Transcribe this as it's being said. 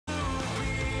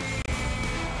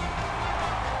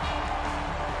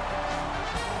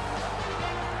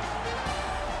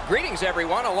Greetings,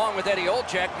 everyone. Along with Eddie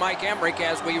Olczyk, Mike Emrick,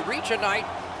 as we reach a night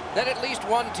that at least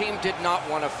one team did not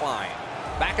want to find.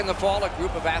 Back in the fall, a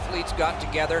group of athletes got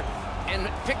together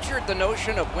and pictured the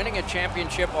notion of winning a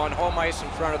championship on home ice in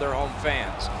front of their home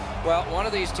fans. Well, one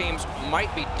of these teams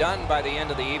might be done by the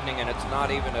end of the evening, and it's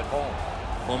not even at home.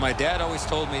 Well, my dad always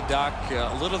told me, Doc,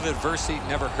 a little adversity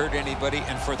never hurt anybody.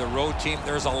 And for the road team,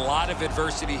 there's a lot of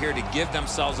adversity here to give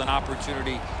themselves an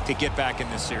opportunity to get back in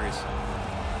this series.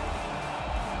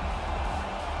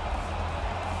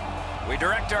 We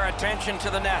direct our attention to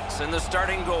the nets and the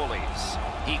starting goalies.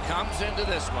 He comes into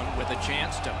this one with a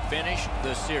chance to finish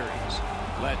the series.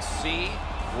 Let's see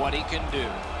what he can do.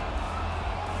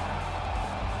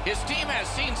 His team has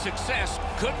seen success,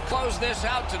 could close this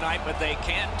out tonight, but they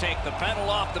can't take the pedal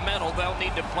off the metal. They'll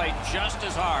need to play just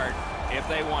as hard if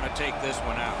they want to take this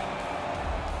one out.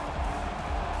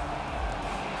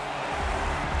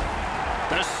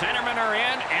 The centermen are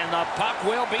in, and the puck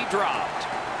will be dropped.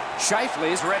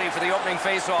 Scheifele's ready for the opening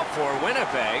faceoff for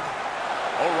Winnipeg.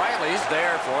 O'Reilly's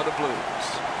there for the Blues.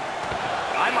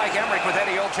 I'm Mike Emrick with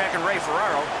Eddie Olczyk and Ray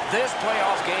Ferraro. This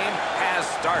playoff game has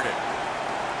started.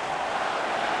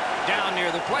 Down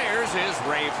near the players is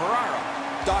Ray Ferraro.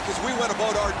 Doc, as we went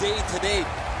about our day today,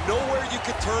 nowhere you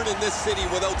could turn in this city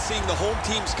without seeing the home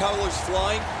team's colors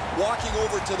flying, walking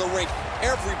over to the rink.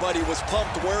 Everybody was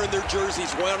pumped, wearing their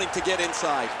jerseys, wanting to get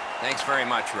inside. Thanks very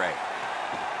much, Ray.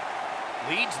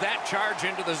 Leads that charge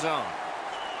into the zone.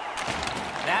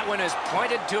 That one is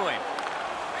pointed to him.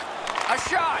 A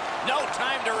shot. No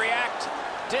time to react.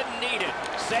 Didn't need it.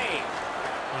 Save.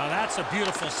 Well, that's a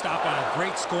beautiful stop on a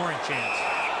great scoring chance.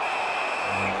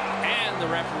 And the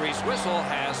referee's whistle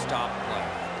has stopped play.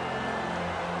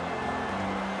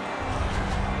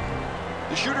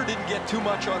 The shooter didn't get too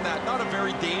much on that. Not a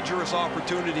very dangerous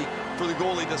opportunity for the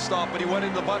goalie to stop, but he went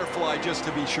in the butterfly just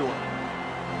to be sure.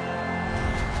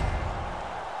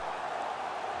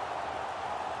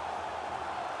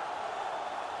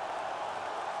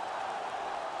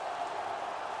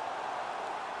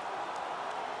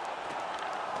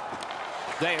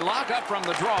 They lock up from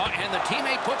the draw, and the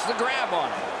teammate puts the grab on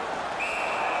it.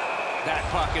 That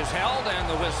puck is held, and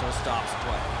the whistle stops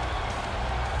play.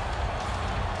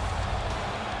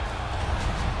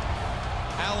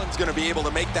 Allen's going to be able to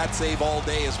make that save all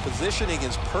day. His positioning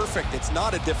is perfect. It's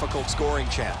not a difficult scoring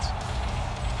chance.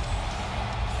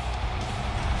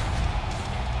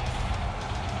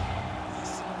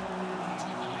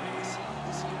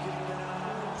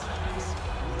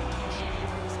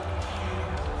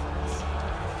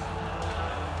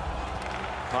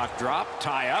 Puck drop,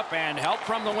 tie up, and help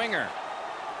from the winger.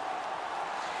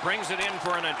 Brings it in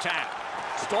for an attack.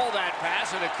 Stole that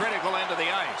pass at a critical end of the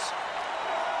ice.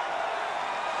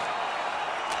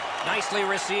 Nicely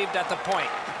received at the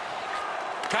point.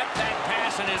 Cut that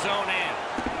pass in his own end.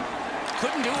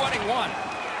 Couldn't do what he wanted.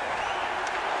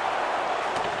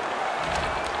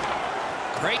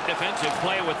 Great defensive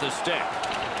play with the stick.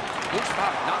 Loose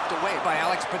puck knocked away by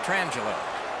Alex Pietrangelo.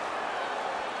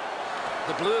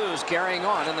 The Blues carrying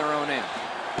on in their own end.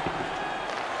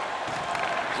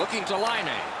 Looking to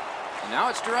Laine. Now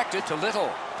it's directed to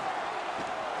Little.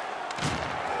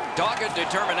 Dogged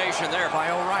determination there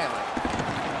by O'Reilly.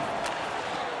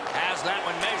 Has that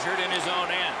one measured in his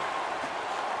own end.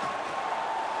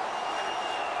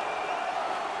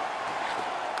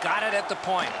 Got it at the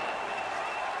point.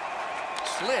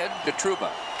 Slid to Trouba.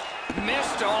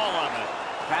 Missed all of it.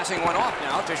 Passing one off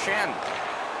now to Schenn.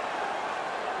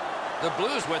 The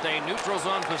Blues with a neutral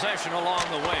zone possession along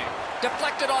the wing.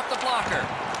 Deflected off the blocker.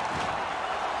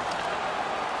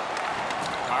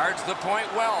 Guards the point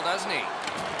well, doesn't he?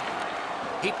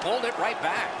 He pulled it right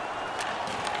back.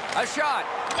 A shot.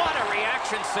 What a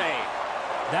reaction save.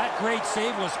 That great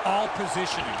save was all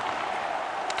positioning.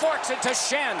 Forks it to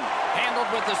Schenn.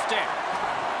 Handled with the stick.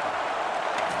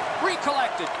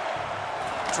 Recollected.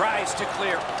 Tries to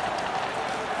clear.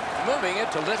 Moving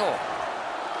it to Little.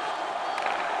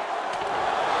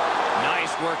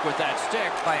 Nice work with that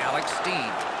stick by Alex Steen.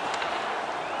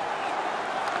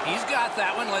 He's got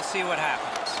that one. Let's see what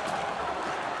happens.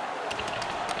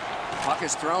 Puck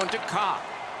is thrown to Cobb.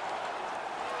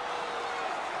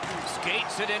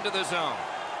 Skates it into the zone.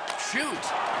 Shoots.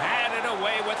 Had it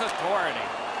away with authority.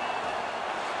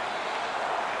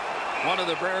 One of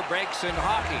the rare breaks in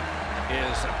hockey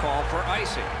is a call for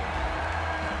icing.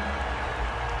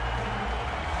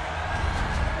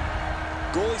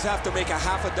 Goalies have to make a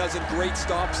half a dozen great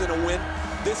stops in a win.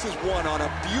 This is one on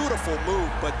a beautiful move,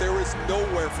 but there is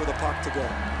nowhere for the puck to go.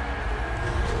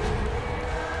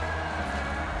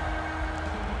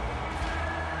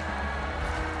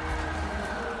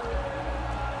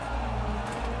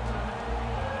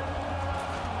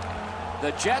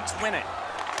 The Jets win it.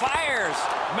 Fires.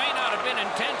 May not have been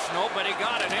intentional, but he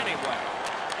got it anyway.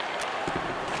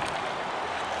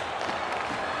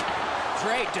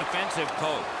 Great defensive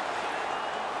poke.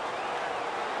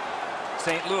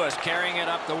 St. Louis carrying it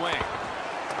up the wing.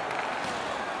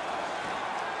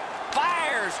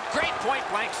 Fires. Great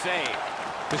point-blank save.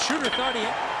 The shooter thought he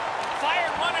had...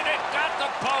 Fired one and it got the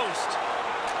post.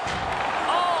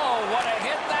 Oh, what a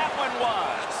hit that one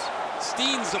was.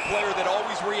 Steen's a player that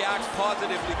always reacts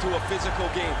positively to a physical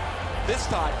game. This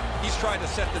time, he's trying to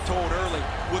set the tone early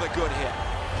with a good hit.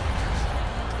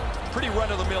 Pretty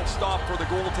run-of-the-mill stop for the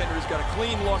goaltender. He's got a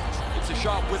clean look. It's a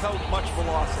shot without much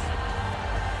velocity.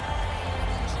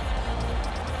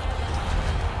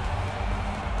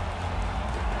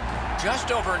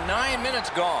 Just over 9 minutes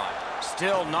gone.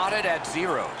 Still knotted at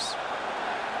zeros.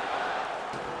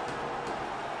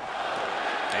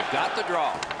 They've got the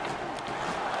draw.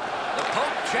 The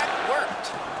poke check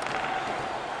worked.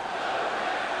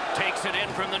 Takes it in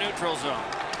from the neutral zone.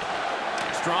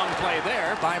 Strong play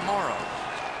there by Morrow.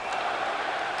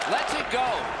 Lets it go.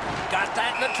 Got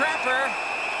that in the trapper.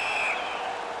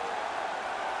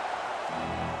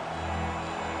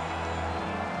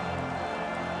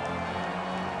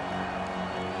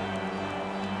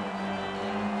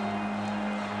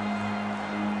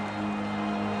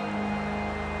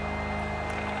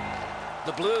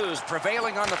 The Blues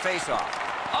prevailing on the faceoff.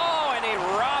 Oh, and he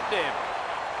robbed him.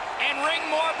 And ring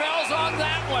more bells on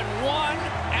that one. One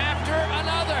after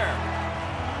another.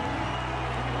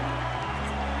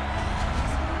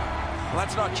 Well,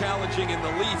 that's not challenging in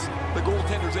the least. The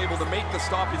goaltender's able to make the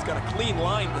stop. He's got a clean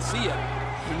line to see it.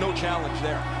 There's no challenge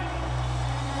there.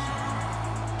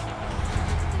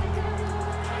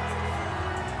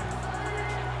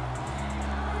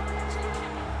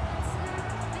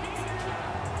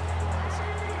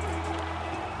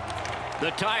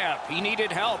 The tie-up. He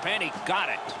needed help, and he got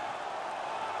it.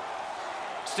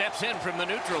 Steps in from the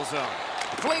neutral zone.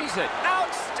 Flings it.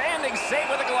 Outstanding save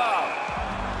with a glove.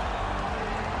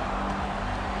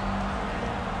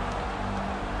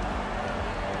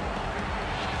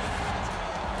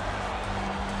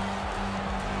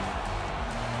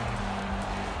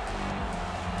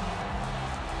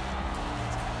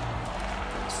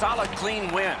 Solid,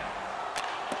 clean win.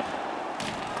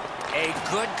 A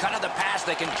good cut of the pass.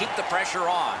 They can keep the pressure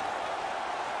on.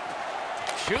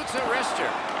 Shoots a wrister.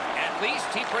 At least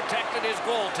he protected his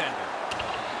goaltender.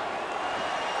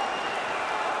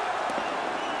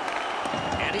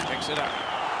 And he picks it up.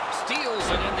 Steals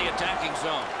it in the attacking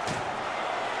zone.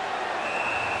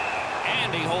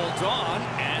 And he holds on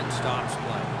and stops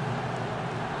play.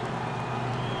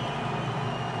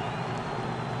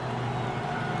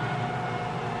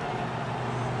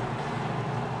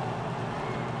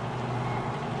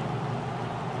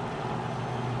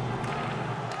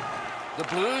 The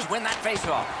Blues win that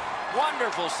faceoff.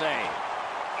 Wonderful save.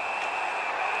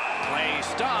 Play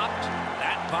stopped.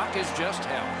 That puck is just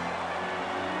held.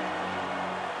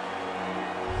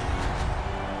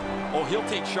 Oh, he'll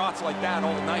take shots like that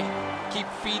all night. Keep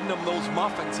feeding him those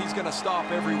muffins. He's going to stop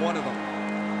every one of them.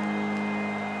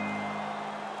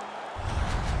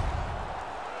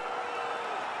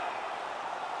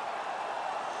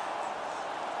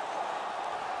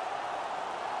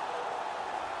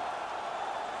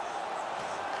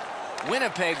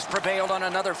 Winnipeg's prevailed on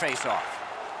another faceoff.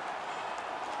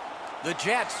 The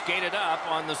Jets skated up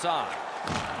on the side.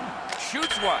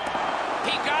 Shoots one.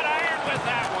 He got iron with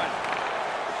that one.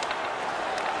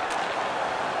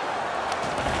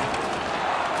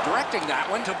 Directing that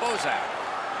one to Bozak.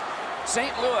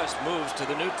 St. Louis moves to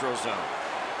the neutral zone.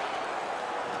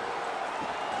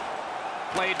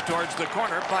 Played towards the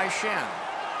corner by Shen.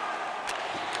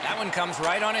 That one comes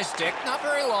right on his stick. Not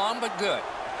very long, but good.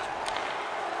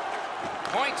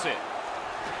 Points it.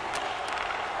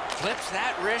 Flips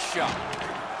that wrist shot.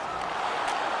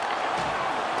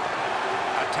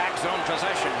 Attack zone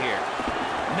possession here.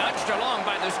 Nudged along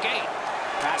by the skate.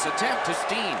 Pass attempt to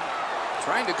Steen.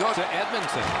 Trying to go to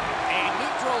Edmondson. A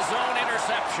neutral zone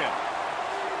interception.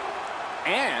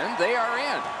 And they are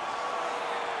in.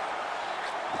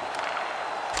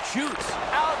 Shoots.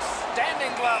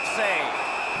 Outstanding glove save.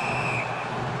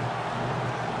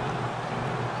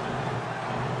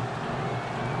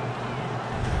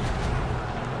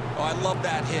 Oh, I love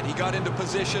that hit. He got into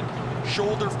position,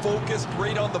 shoulder focused,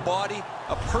 right on the body.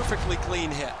 A perfectly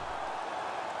clean hit.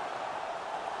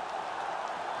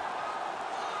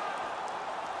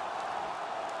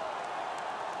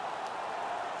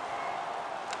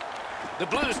 The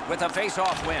Blues with a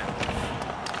face-off win.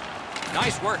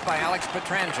 Nice work by Alex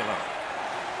Pietrangelo.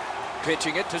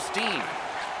 Pitching it to Steen.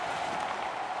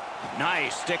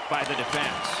 Nice stick by the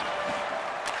defense.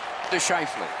 to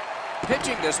Scheifele.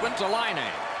 Pitching this one to Line.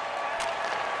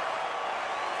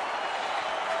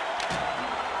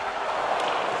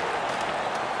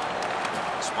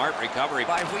 Smart recovery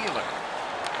by Wheeler.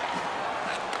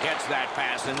 Gets that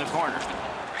pass in the corner.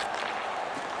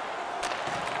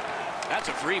 That's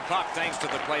a free puck thanks to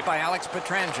the play By Alex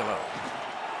Pietrangelo.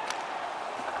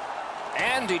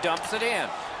 And he dumps it in.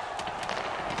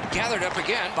 Gathered up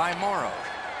again by Morrow.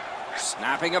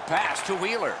 Snapping a pass to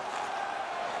Wheeler.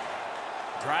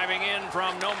 driving in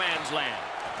from no man's land.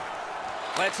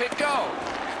 Lets it go.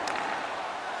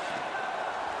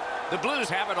 The Blues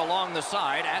have it along the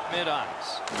side at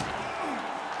mid-ice.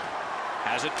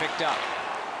 Has it picked up.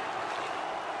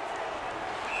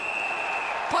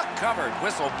 Puck covered,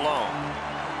 whistle blown.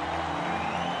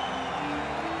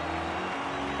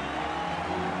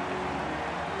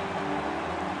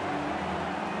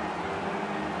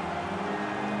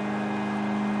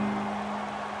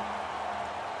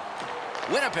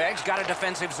 Winnipeg's got a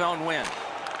defensive zone win.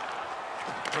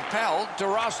 Propelled to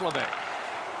Roslovic.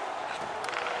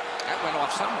 That went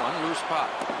off someone, loose puck.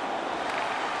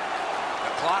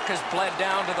 The clock has bled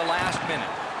down to the last minute.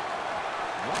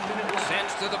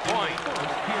 Sends to the point.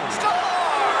 Score!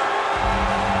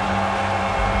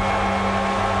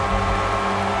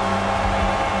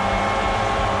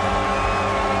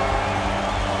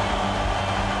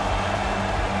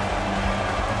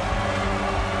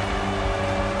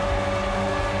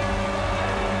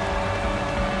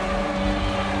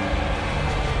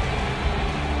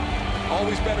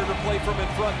 Always better to play from in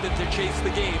front than to chase the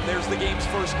game. There's the game's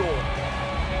first goal.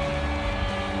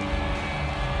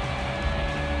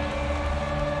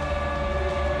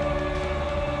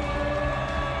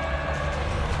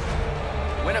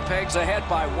 Winnipeg's ahead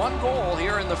by 1 goal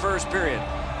here in the first period.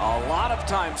 A lot of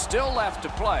time still left to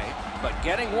play, but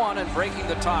getting one and breaking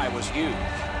the tie was huge.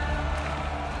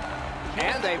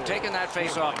 And they've taken that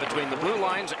face-off between the blue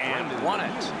lines and won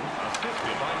it.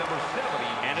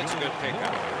 And it's a good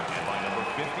pickup.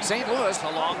 St. Louis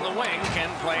Along the wing can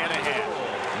play it ahead.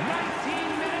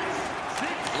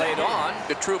 laid on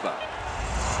to Trouba.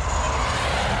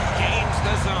 Gains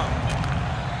the zone.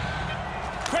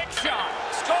 Quick shot.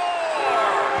 Score!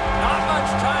 Not much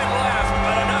time left,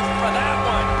 but enough for that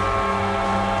one.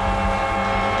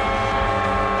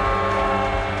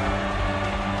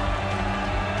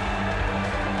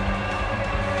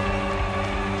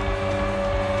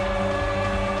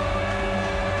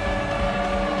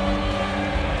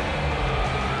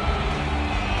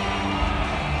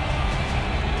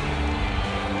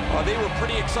 They were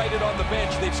pretty excited on the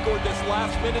bench. They've scored this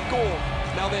last-minute goal.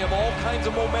 Now they have all kinds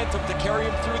of momentum to carry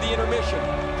them through the intermission,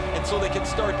 and so they can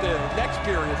start the next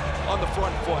period on the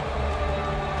front foot.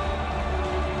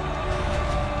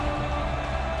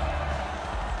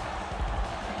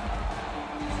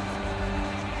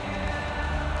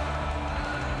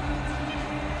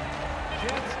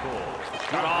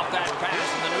 Cut off that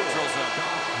pass in the neutral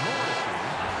zone.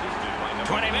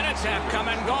 20 minutes have come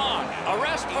and gone. A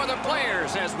rest for the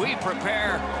players as we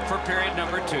prepare for period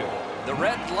number 2. The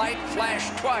red light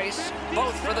flashed twice,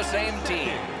 both for the same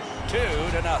team.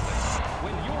 2-0.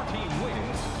 When your team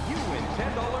wins, you win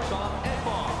 $10 off at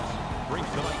Bob's. Bring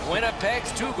tonight's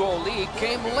Winnipeg's 2-goal lead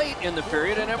came late in the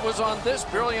period, and it was on this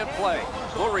brilliant play.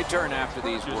 We'll return after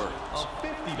these words. of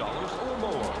 $50 or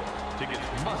more. Tickets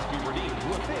must be redeemed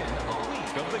within a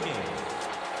week of the game.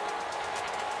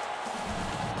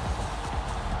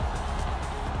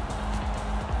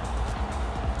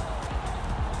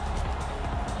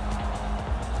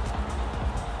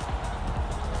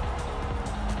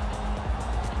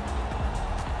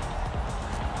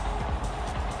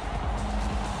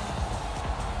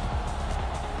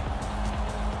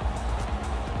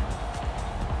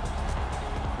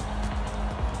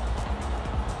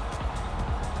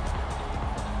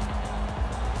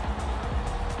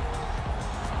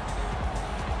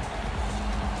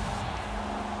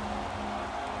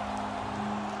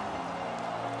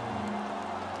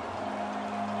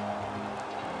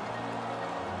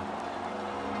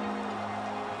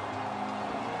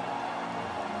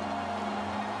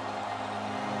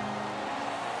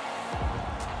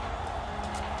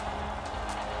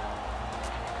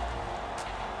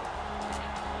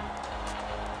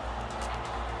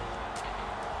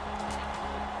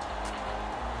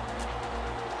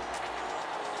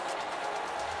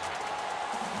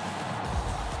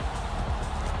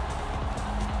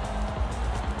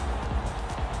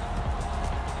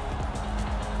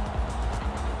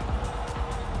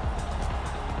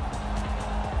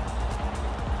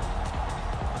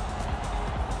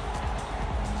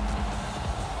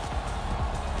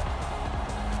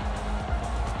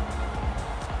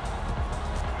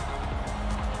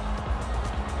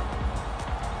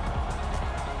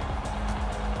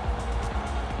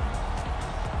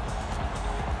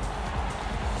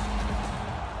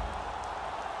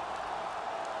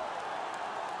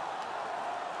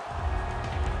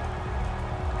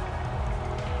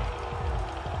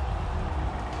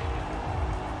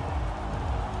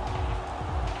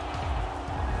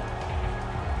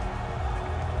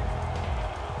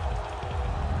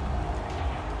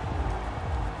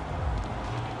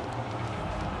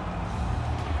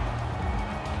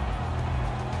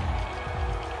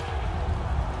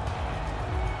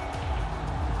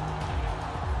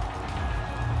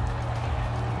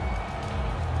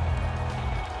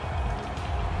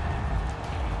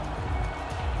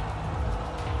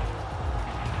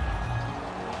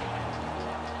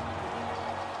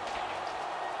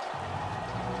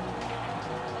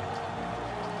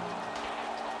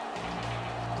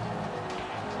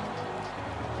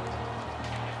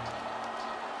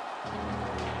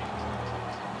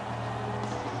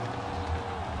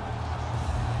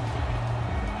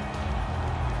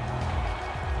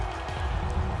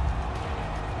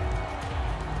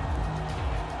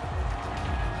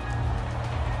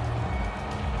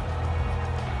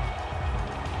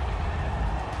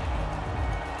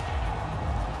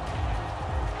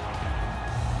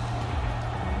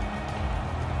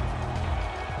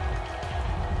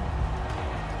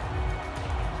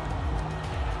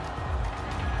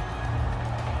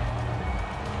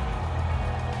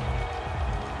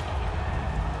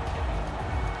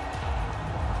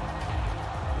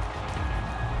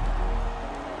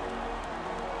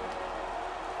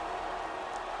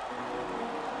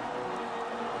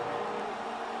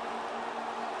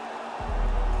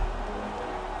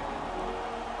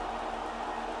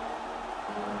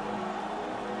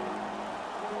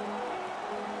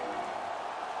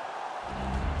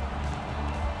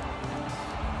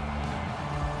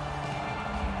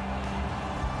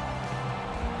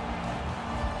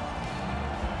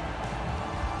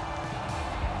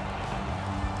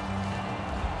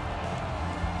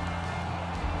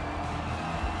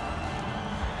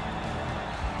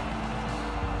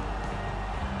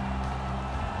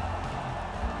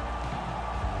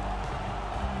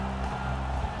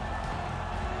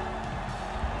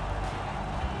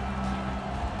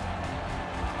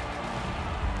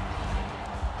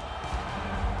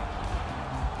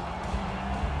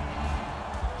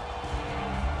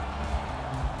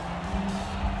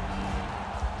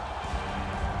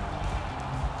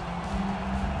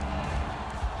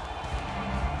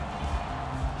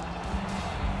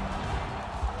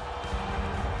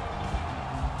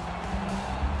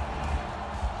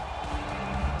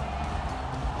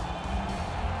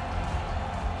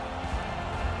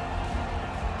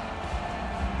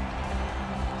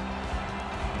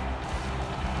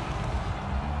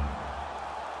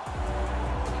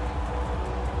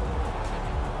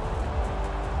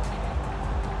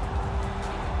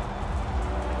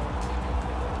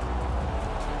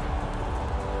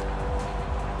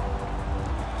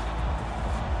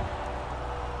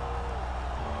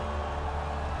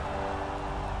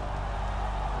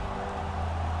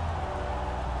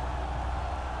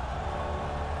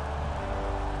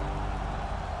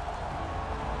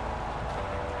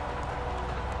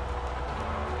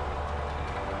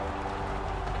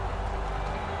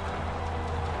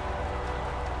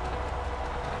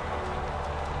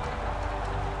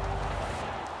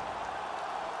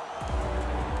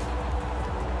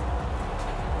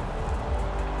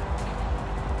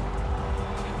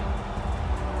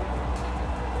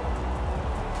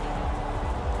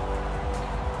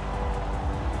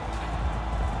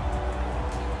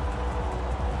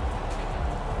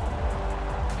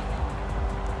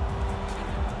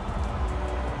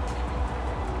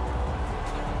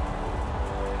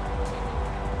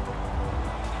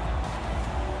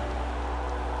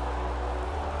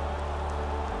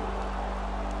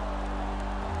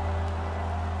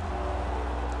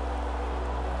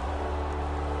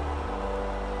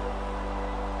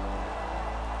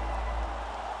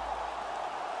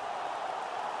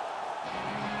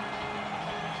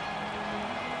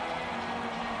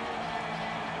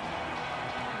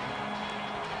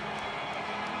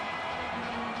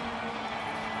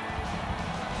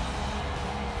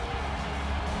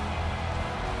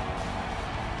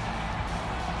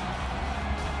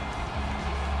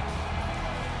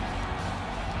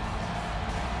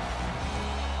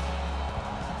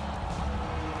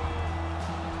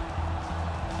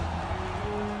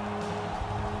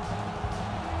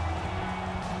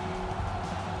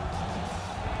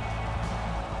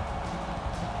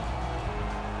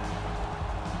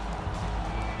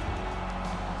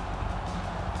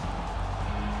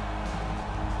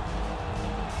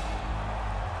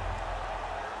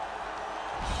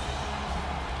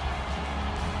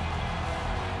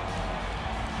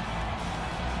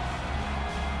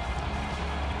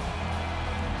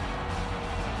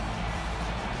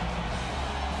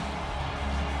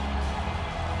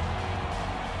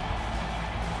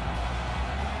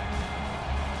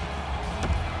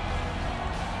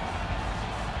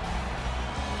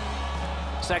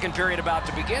 Second period about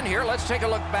to begin here. Let's take a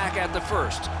look back at the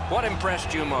first. What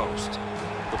impressed you most?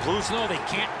 The Blues know they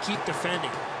can't keep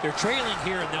defending. They're trailing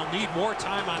here, and they'll need more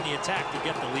time on the attack to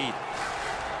get the lead.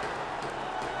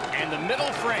 And the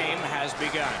middle frame has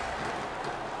begun.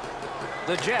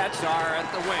 The Jets are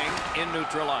at the wing in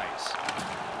neutral ice.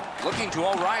 Looking to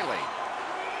O'Reilly.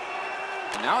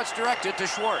 And now it's directed to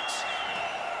Schwartz.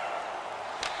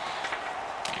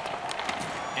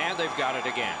 And they've got it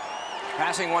again.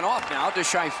 Passing one off now to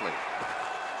Scheifele.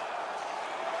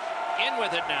 In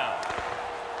with it now.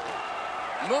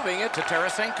 Moving it to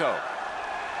Tarasenko.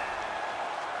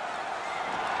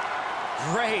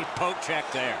 Great poke check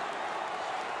there.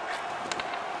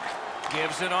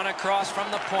 Gives it on a cross from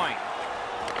the point.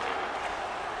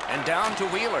 And down to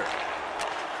Wheeler.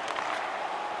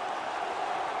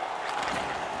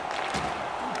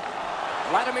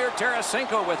 Vladimir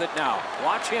Tarasenko with it now.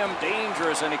 Watch him,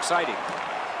 dangerous and exciting.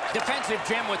 Defensive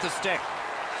gem with the stick.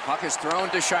 Puck is thrown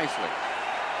to Scheifele.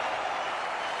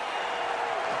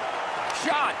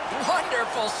 Shot.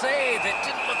 Wonderful save. It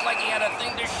didn't look like he had a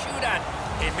thing to shoot at.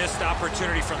 A missed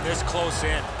opportunity from this close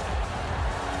in.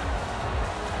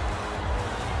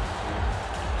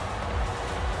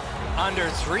 Under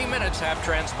 3 minutes have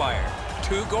transpired.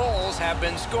 2 goals have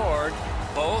been scored,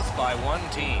 both by one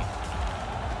team.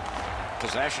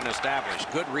 Possession established.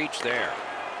 Good reach there.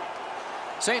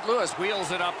 St. Louis wheels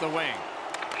it up the wing.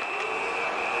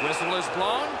 Whistle is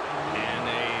blown, and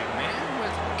a man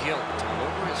with guilt all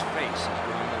over his face is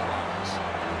going to the box.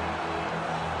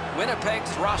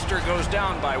 Winnipeg's roster goes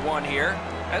down by 1 here.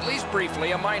 At least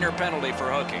briefly, a minor penalty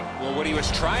for hooking. Well, what he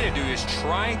was trying to do is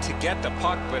trying to get the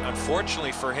puck, but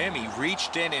unfortunately for him, he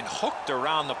reached in and hooked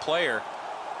around the player.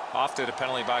 Off to the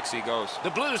penalty box he goes. The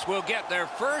Blues will get their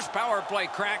first power play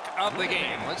crack of the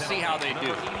game. Let's see how they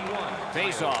do.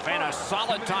 Face-off and a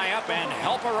solid tie-up and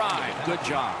help arrive. Good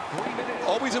job.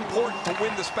 Always important to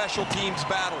win the special teams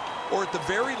battle, or at the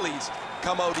very least,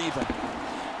 come out even.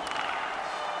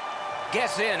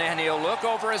 Gets in, and he'll look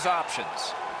over his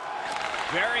options.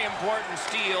 Very important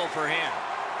steal for him.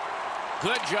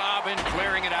 Good job in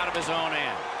clearing it out of his own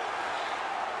end.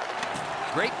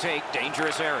 Great take,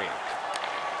 dangerous area.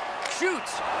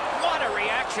 Shoots. What a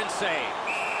reaction save.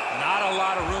 Not a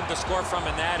lot of room to score from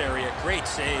in that area. Great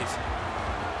save.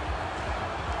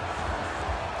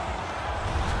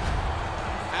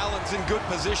 Allen's in good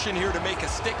position here to make a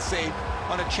stick save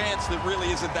on a chance that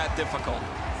really isn't that difficult.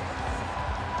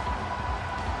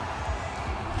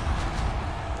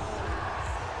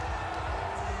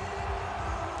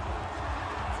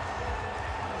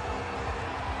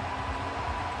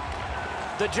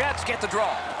 The Jets get the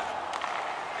draw.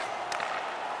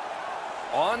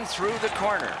 On through the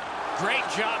corner. Great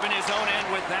job in his own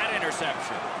end with that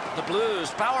interception. The Blues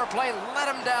power play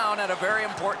let him down at a very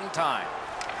important time.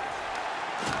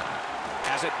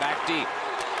 Has it back deep.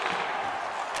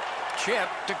 Chip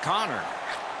to Connor.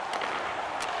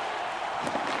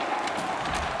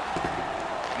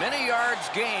 Many yards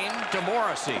gained to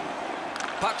Morrissey.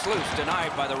 Puck's loose,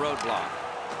 denied by the roadblock.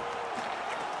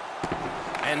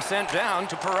 And sent down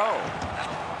to Perreault.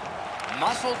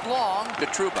 Muscled long to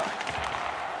Trouba.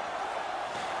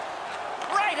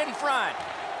 Right in front.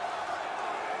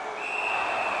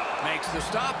 Makes the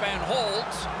stop and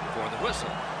holds for the whistle.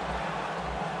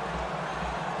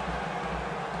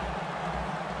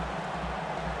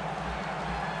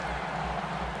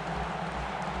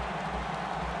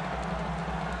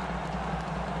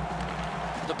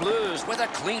 The Blues with a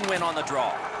clean win on the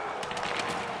draw.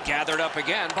 Gathered up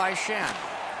again by Shen.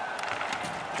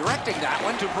 Directing that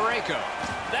one to Parayko.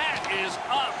 That is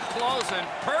up close and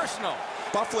personal.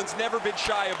 Bufflin's never been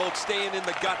shy about staying in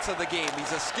the guts of the game.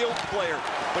 He's a skilled player,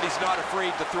 but he's not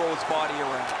afraid to throw his body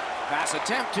around. Pass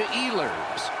attempt to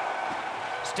Ehlers.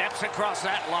 Steps across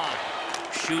that line.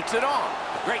 Shoots it on.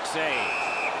 Great save.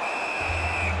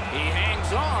 He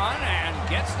hangs on and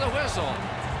gets the whistle.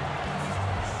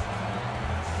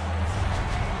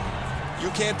 You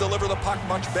can't deliver the puck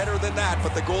much better than that,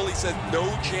 but the goalie said no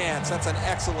chance. That's an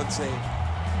excellent save.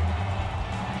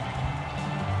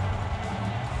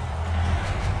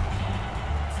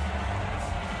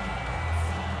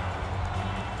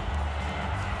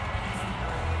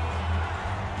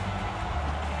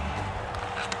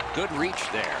 Good reach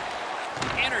there.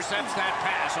 Intercepts that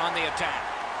pass on the attack.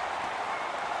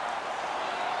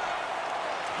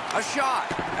 A shot.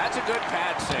 That's a good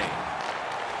pad save.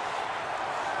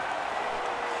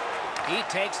 He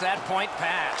takes that point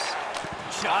pass.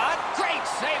 Shot. Great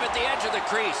save at the edge of the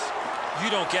crease.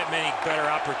 You don't get many better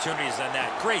opportunities than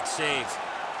that. Great save.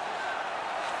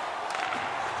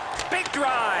 Big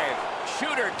drive.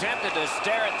 Shooter tempted to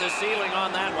stare at the ceiling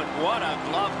on that one. What a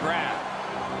glove grab.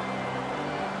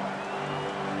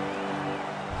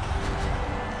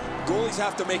 Goalies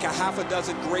have to make a half a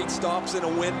dozen great stops in a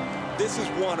win. This is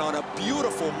one on a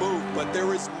beautiful move, but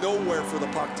there is nowhere for the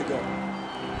puck to go.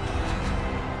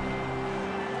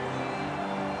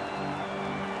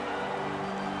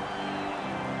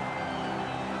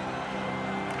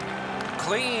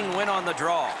 Clean win on the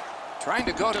draw. Trying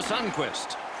to go to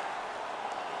Sundqvist.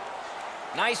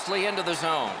 Nicely into the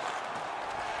zone.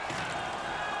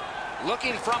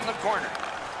 Looking from the corner.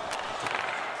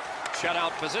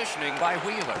 Shutout positioning by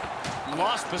Wheeler.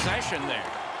 Lost possession there.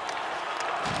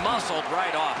 Muscled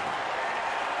right off.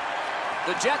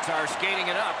 The Jets are skating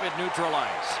it up at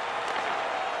neutralize.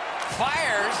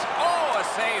 Fires. Oh, a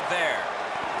save there.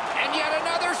 And yet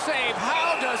another save.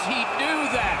 How does he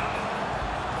do that?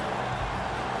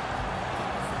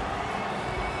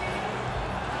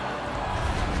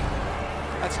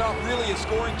 That's not really a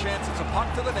scoring chance. It's a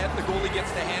puck to the net. The goalie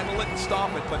gets to handle it and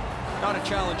stop it, but not a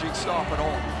challenging stop at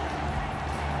all.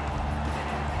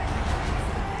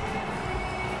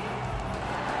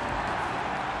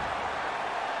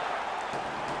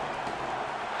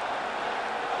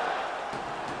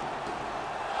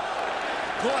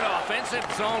 Good offensive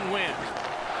zone win.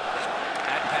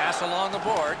 That pass along the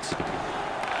boards.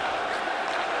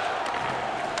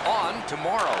 On to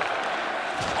Morrow.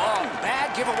 Oh,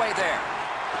 bad giveaway there.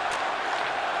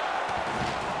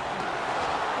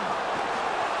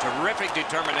 Terrific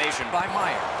determination by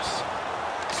Myers.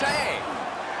 Save.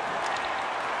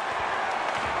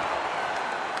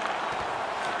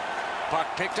 Puck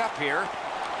picked up here.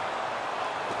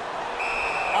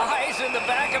 Eyes in the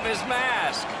back of his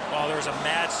mask. Well, there's a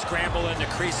mad scramble in the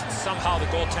crease, and somehow the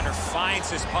goaltender finds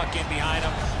his puck in behind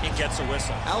him and gets a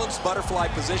whistle. Allen's butterfly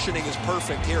positioning is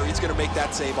perfect here. He's going to make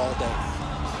that save all day.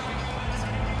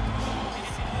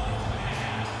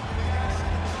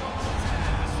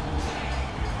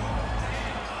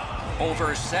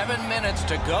 Over 7 minutes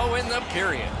to go in the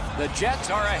period. The Jets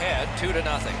are ahead 2-0.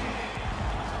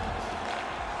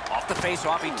 Off the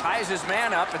faceoff, he ties his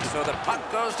man up, and so the puck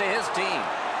goes to his team.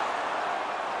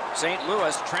 St.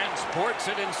 Louis Transports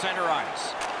it in center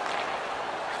ice.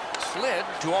 slid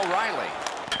to O'Reilly.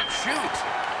 Shoot.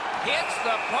 Hits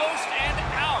the post and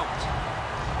out.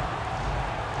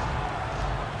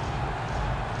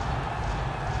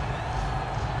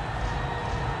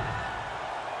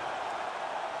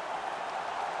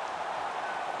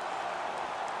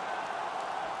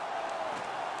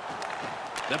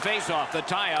 The face-off, the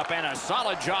tie-up, and a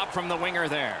solid job from the winger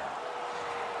there.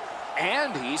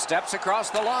 And he steps across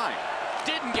the line.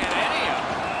 Didn't get any of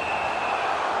it.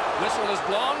 Whistle is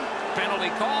blown. Penalty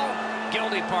call.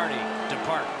 Guilty party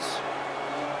departs.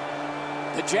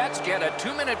 The Jets get a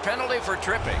 2-minute penalty for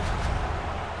tripping.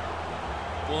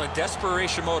 Well, in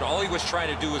desperation mode, all he was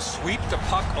trying to do was sweep the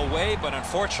puck away, but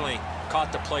unfortunately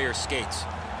caught the player's skates.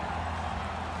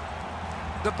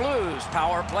 The Blues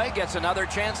power play gets another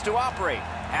chance to operate.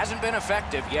 Hasn't been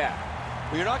effective yet.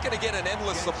 Well, you're not going to get an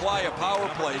endless supply of power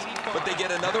plays, but they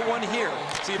get another one here.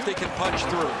 See if they can punch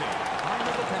through.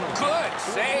 Good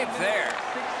save there.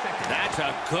 That's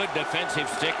a good defensive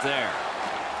stick there.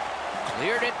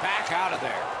 Cleared it back out of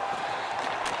there.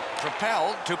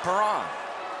 Propelled to Perron.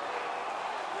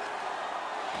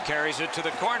 Carries it to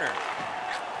the corner.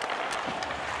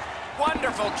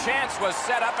 Wonderful chance was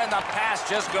set up, and the pass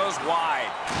just goes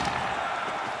wide.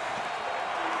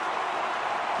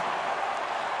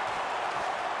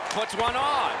 Puts one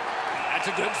on. That's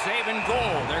a good save and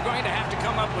goal. They're going to have to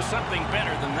come up with something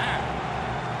better than that.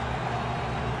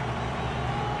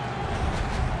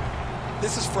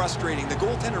 This is frustrating. The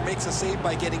goaltender makes a save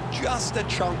by getting just a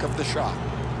chunk of the shot.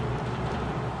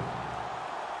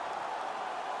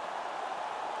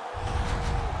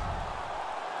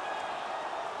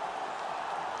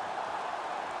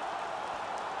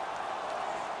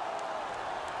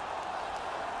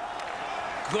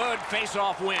 Good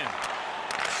face-off win.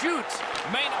 Shoots.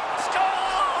 Score!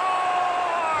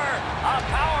 A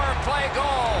power play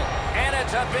goal, and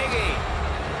it's a biggie.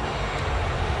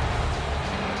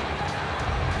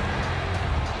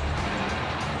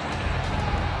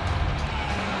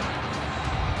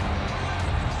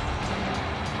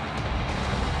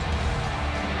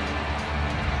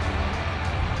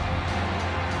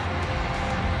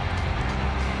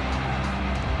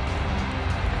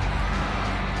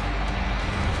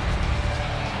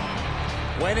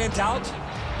 When in doubt,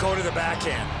 go to the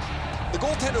backhand. The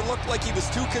goaltender looked like he was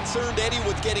too concerned, Eddie,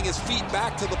 with getting his feet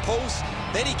back to the post.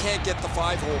 Then he can't get the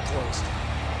 5-hole closed.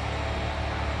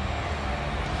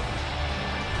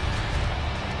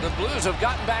 The Blues have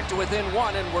gotten back to within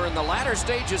one, and we're in the latter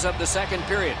stages of the second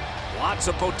period. Lots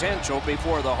of potential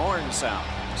before the horn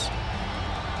sounds.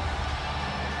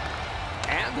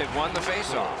 And they've won the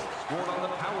faceoff. Scored on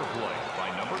the power play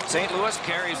by number St. Louis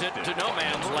carries it to no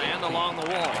man's land along the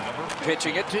wall.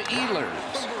 Pitching it to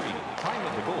Ehlers. Time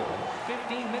of the goal,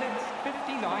 15 minutes,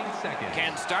 59 seconds.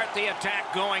 Can start the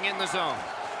attack going in the zone.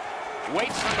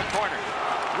 Waits from the corner.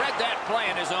 Read that play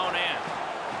in his own end.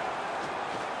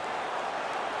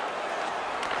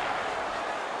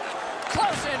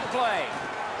 Close in play.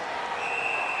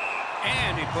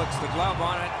 And he puts the glove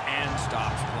on it and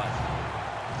stops play.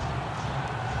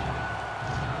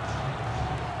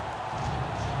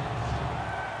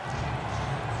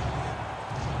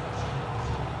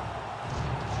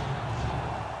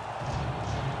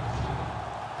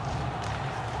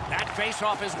 That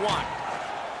faceoff is won.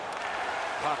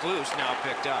 Puck loose, now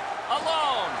picked up.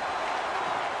 Alone.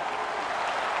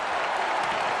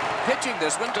 Pitching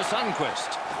this one to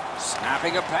Sundqvist.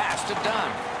 Snapping a pass to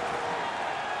Dunn.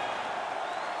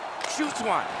 Shoots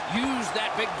one. Use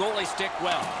that big goalie stick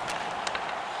well.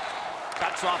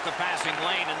 Cuts off the passing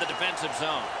lane in the defensive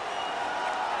zone.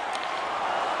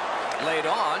 Laid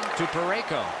on to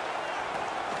Parayko.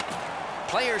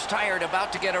 Players tired,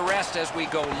 about to get a rest as we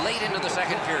go late into the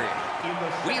second period.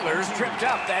 Wheeler's tripped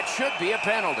up. That should be a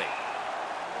penalty.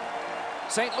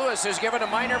 St. Louis is given a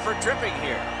minor for tripping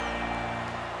here.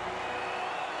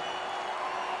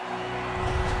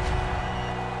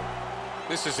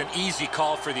 This is an easy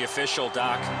call for the official,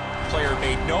 Doc. Player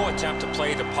made no attempt to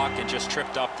play the puck and just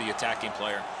tripped up the attacking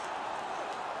player.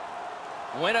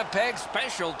 Winnipeg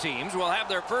special teams will have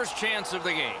their first chance of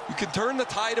the game. You can turn the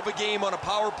tide of a game on a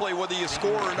power play whether you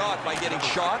score or not by getting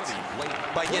shots,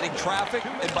 by getting traffic,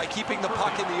 and by keeping the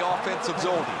puck in the offensive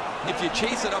zone. If you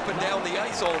chase it up and down the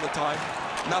ice all the time,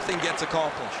 nothing gets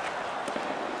accomplished.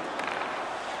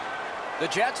 The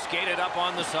Jets skated up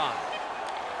on the side.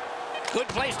 Good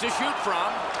place to shoot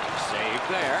from. Saved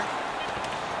there.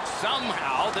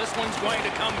 Somehow this one's going to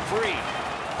come free.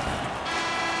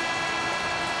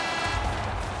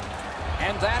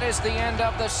 And that is the end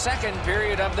of the second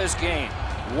period of this game.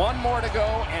 One more to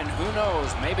go, and who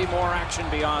knows, maybe more action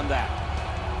beyond that.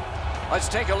 Let's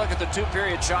take a look at the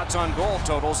two-period shots on goal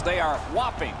totals. They are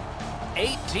whopping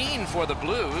 18 for the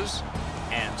Blues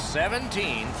and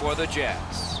 17 for the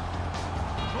Jets.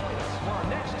 Join us for our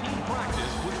next team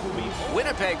practice, which will be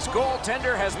Winnipeg's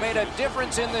goaltender has made a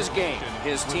difference in this game.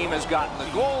 His team has gotten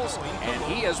the goals, and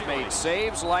he has made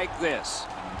saves like this.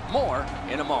 More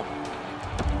in a moment.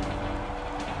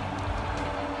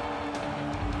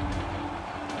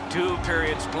 Two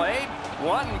periods played,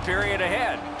 one period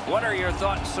ahead. What are your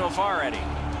thoughts so far, Eddie?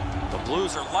 The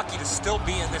Blues are lucky to still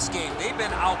be in this game. They've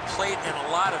been outplayed in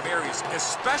a lot of areas,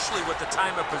 especially with the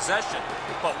time of possession.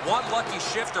 But one lucky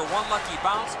shift or one lucky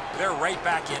bounce, they're right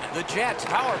back in it. The Jets'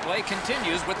 power play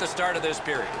continues with the start of this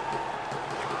period.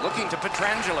 Looking to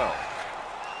Pietrangelo.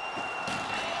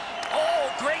 Oh,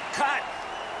 great cut.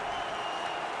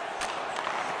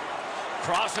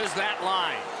 Crosses that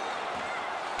line.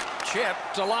 Chip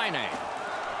to Line.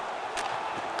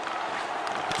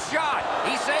 Shot.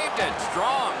 He saved it.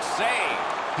 Strong save.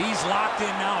 He's locked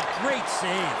in now. Great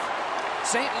save.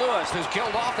 St. Louis has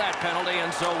killed off that penalty,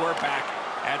 and so we're back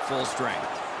at full strength.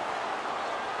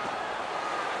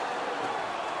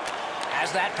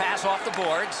 Has that pass off the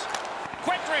boards.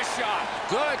 Quick wrist shot.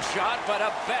 Good shot, but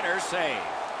a better save.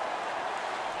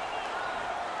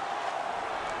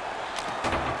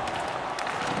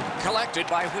 Collected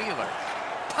by Wheeler.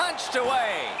 Punched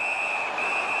away.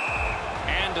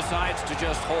 And decides to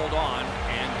just hold on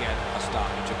and get a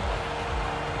stoppage of play.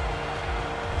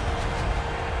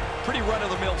 Pretty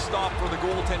run-of-the-mill stop for the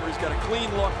goaltender. He's got a clean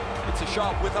look. It's a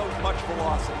shot without much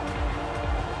velocity.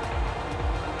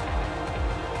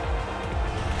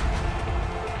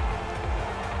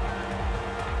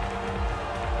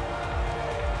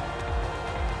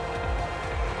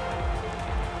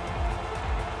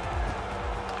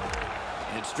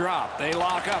 It's dropped. They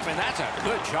lock up, and that's a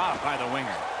good job by the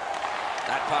winger.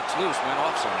 That puck's loose, went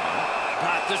off somehow.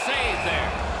 Got the save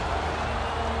there.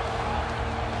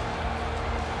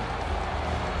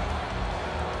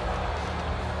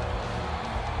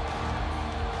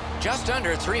 Just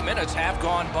under 3 minutes have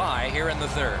gone by here in the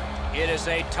third. It is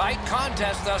a tight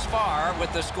contest thus far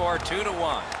with the score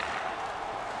 2-1.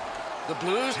 The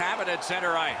Blues have it at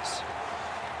center ice.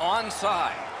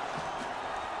 Onside.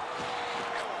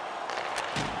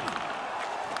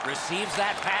 Receives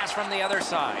that pass from the other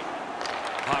side.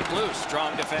 Puck loose.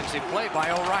 Strong defensive play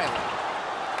by O'Reilly.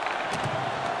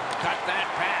 Cut that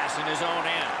pass in his own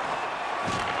end.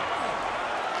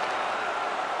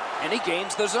 And he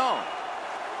gains the zone.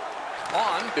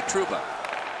 On to Trouba.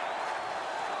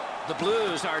 The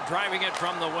Blues are driving it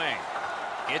from the wing.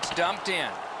 It's dumped in.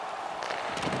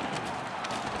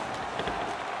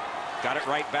 Got it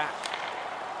right back.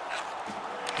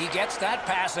 He gets that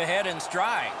pass ahead in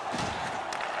stride.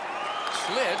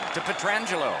 Slid to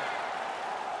Pietrangelo.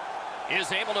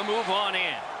 Is able to move on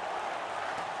in.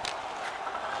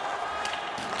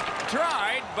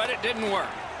 Tried, but it didn't work.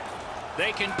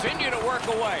 They continue to work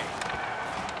away.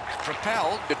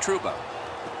 Propelled to Trouba.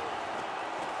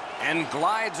 And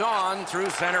glides on through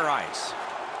center ice.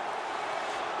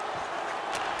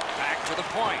 Back to the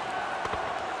point.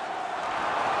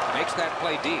 Makes that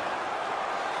play deep.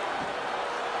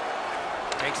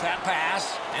 Takes that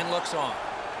pass and looks on.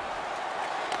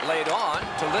 Laid on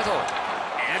to Little.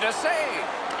 And a save.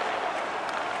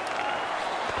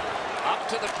 Up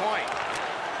to the point.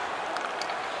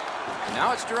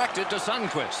 Now it's directed to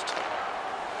Sundqvist.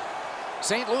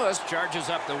 St. Louis charges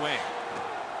up the wing.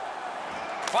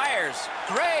 Fires.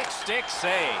 Great stick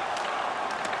save.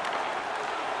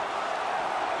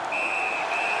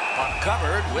 Puck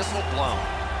covered, whistle blown.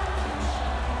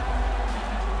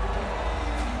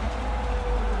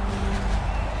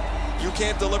 You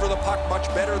can't deliver the puck much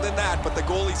better than that, but the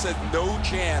goalie said no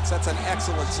chance. That's an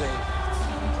excellent save.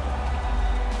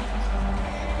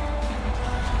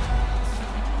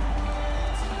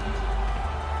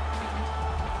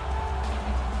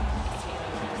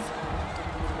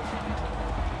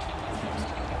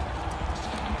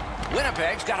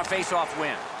 Winnipeg's got a face-off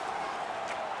win.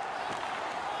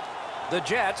 The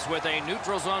Jets with a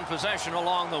neutral zone possession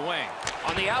along the wing.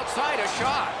 On the outside, a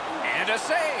shot and a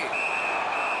save.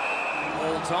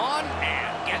 Holds on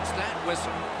and gets that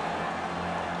whistle.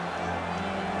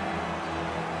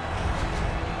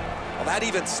 Well, that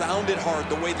even sounded hard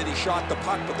the way that he shot the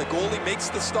puck, but the goalie makes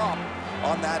the stop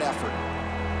on that effort.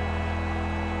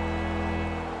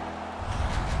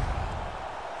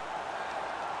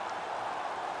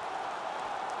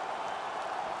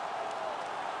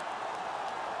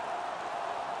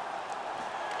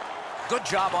 Good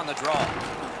job on the draw.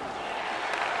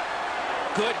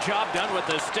 Good job done with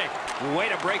the stick. Way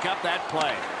to break up that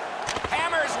play.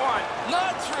 Hammers one.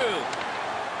 Not through.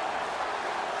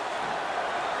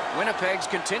 Winnipeg's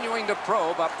continuing to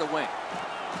probe up the wing.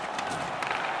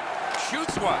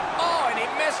 Shoots one. Oh, and he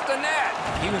missed the net.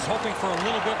 He was hoping for a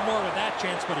little bit more with that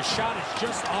chance, but his shot is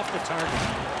just off the target.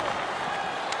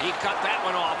 He cut that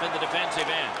one off in the defensive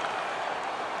end.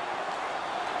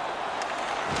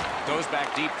 Goes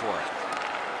back deep for it.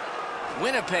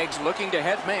 Winnipeg's looking to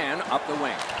head man up the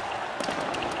wing.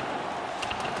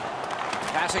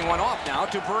 Passing one off now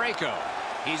to Parayko.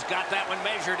 He's got that one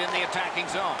measured in the attacking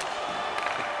zone.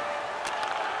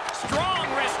 Strong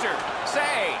wrister.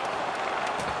 Save.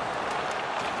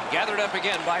 Gathered up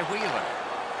again by Wheeler.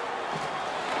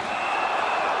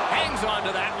 Hangs on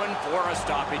to that one for a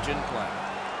stoppage in play.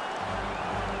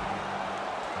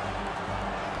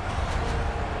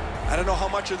 I don't know how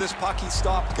much of this puck he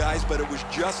stopped, guys, but it was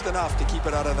just enough to keep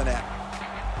it out of the net.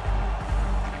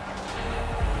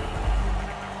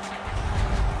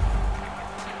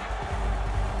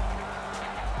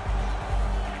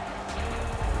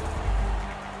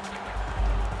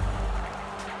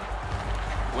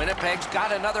 Winnipeg's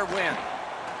got another win.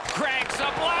 Cranks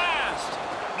a blast.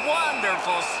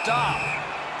 Wonderful stop.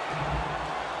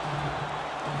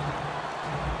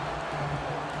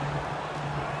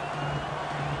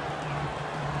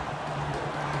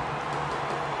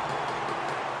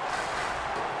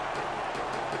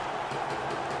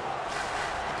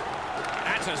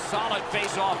 That's a solid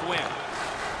face-off win.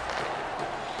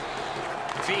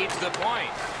 Feeds the point.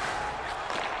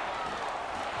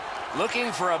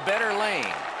 Looking for a better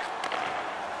lane.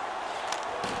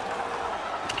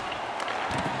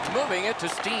 Moving it to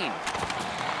Steen.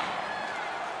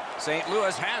 St.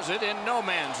 Louis has it in no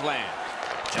man's land.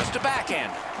 Just a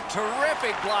backhand.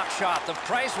 Terrific block shot. The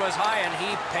price was high and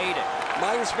he paid it.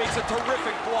 Myers makes a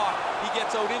terrific block. He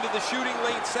gets out into the shooting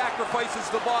lane, sacrifices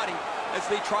the body as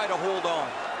they try to hold on.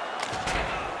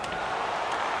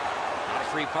 Not a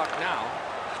free puck now.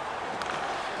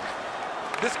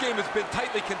 This game has been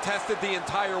tightly contested the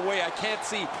entire way. I can't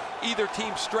see either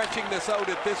team stretching this out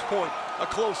at this point. A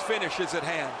close finish is at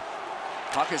hand.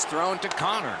 Puck is thrown to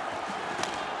Connor.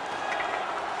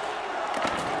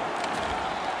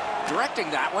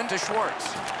 Directing that one to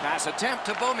Schwartz. Pass attempt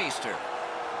to Bouwmeester.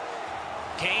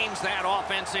 Gains that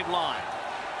offensive line.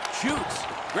 Shoots.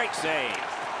 Great save.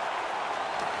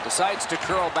 Decides to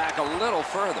curl back a little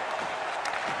further.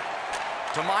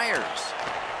 To Myers.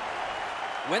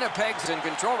 Winnipeg's in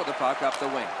control of the puck up the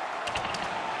wing.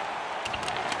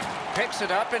 Picks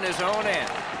it up in his own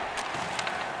end.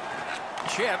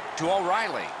 Chip to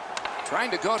O'Reilly.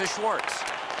 Trying to go to Schwartz.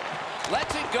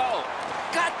 Lets it go.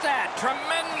 Got that.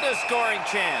 Tremendous scoring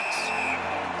chance.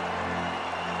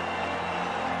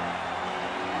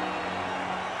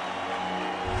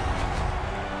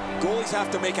 Goalies have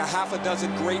to make a half a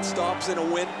dozen great stops in a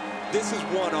win. This is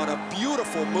one on a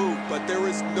beautiful move, but there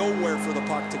is nowhere for the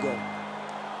puck to go.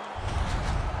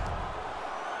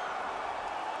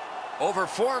 Over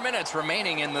 4 minutes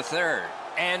remaining in the third,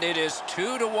 and it is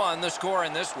 2-1 the score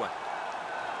in this one.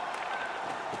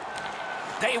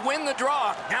 They win the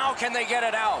draw. Now can they get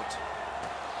it out?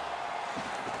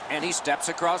 And he steps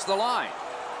across the line.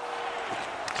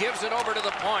 Gives it over to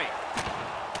the point.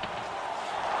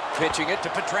 Pitching it to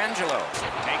Pietrangelo.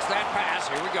 Takes that pass.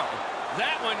 Here we go.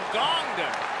 That one gonged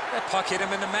him. That puck hit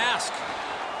him in the mask.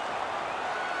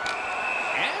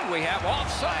 And we have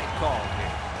offside called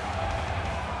here.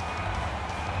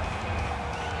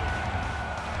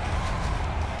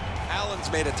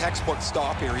 Allen's made a textbook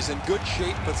stop here. He's in good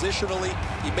shape positionally.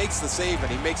 He makes the save,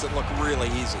 and he makes it look really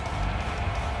easy.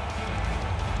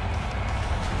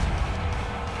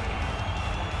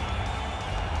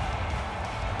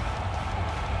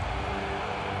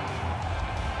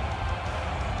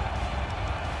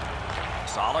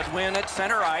 Solid win at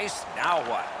center ice. Now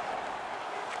what?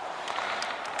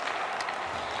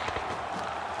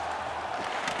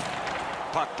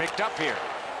 Puck picked up here.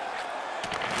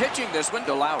 Pitching this one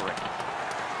to Lowry.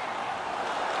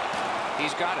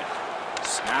 He's got it.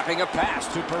 Snapping a pass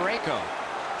to Parayko.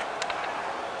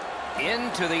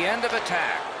 Into the end of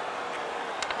attack.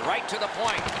 Right to the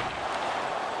point.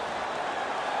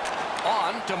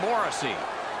 On to Morrissey.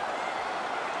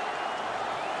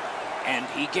 And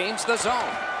he gains the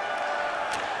zone.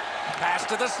 Pass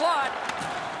to the slot.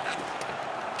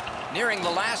 Nearing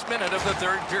the last minute of the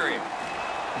third period.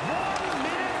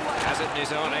 Has it in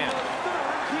his own end.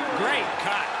 Great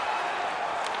cut.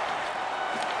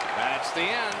 That's the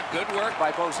end. Good work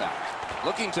by Bozak.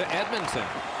 Looking to Edmondson.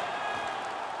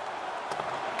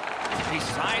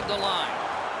 Beside the line.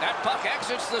 That puck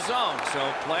exits the zone, so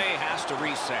play has to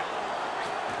reset.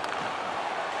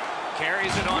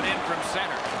 Carries it on in from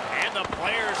center. And the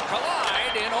players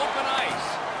collide in open ice.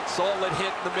 Solid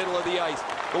hit in the middle of the ice.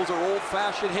 Those are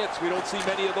old-fashioned hits. We don't see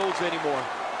many of those anymore.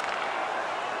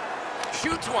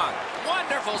 Shoots one.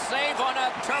 Wonderful save on a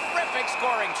terrific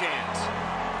scoring chance.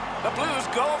 The Blues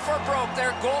go for broke.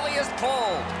 Their goalie is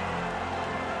pulled.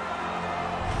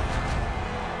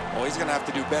 Oh, he's going to have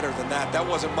to do better than that. That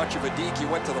wasn't much of a deke. He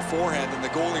went to the forehand, and the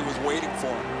goalie was waiting for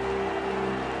him.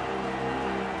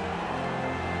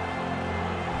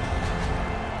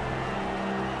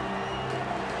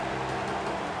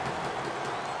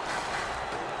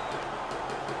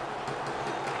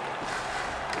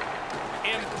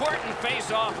 Important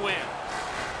face-off win.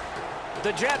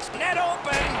 The Jets net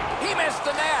open. He missed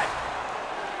the net.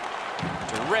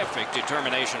 Terrific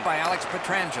determination by Alex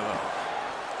Pietrangelo.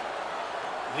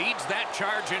 Leads that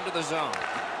charge into the zone.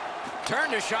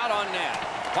 Turned a shot on net.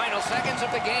 Final seconds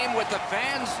of the game with the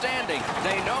fans standing.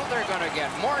 They know they're going to get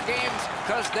more games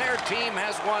because their team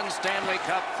has won Stanley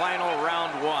Cup Final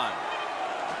Round 1.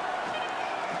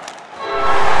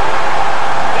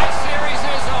 This series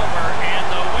is over, and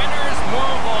the winners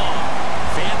move on.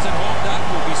 Fans at home, Doc,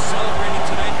 will be celebrating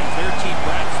tonight as their team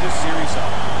wraps this series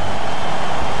up.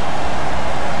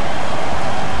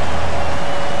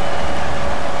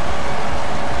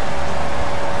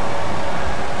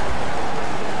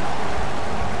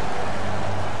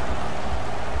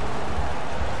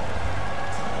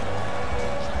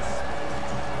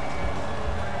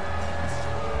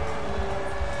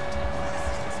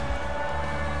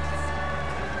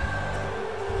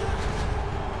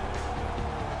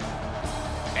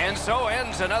 And so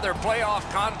ends another playoff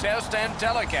contest and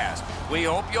telecast. We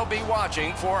hope you'll be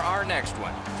watching for our next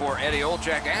one. For Eddie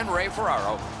Olczyk and Ray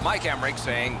Ferraro, Mike Emmerich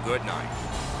saying good night.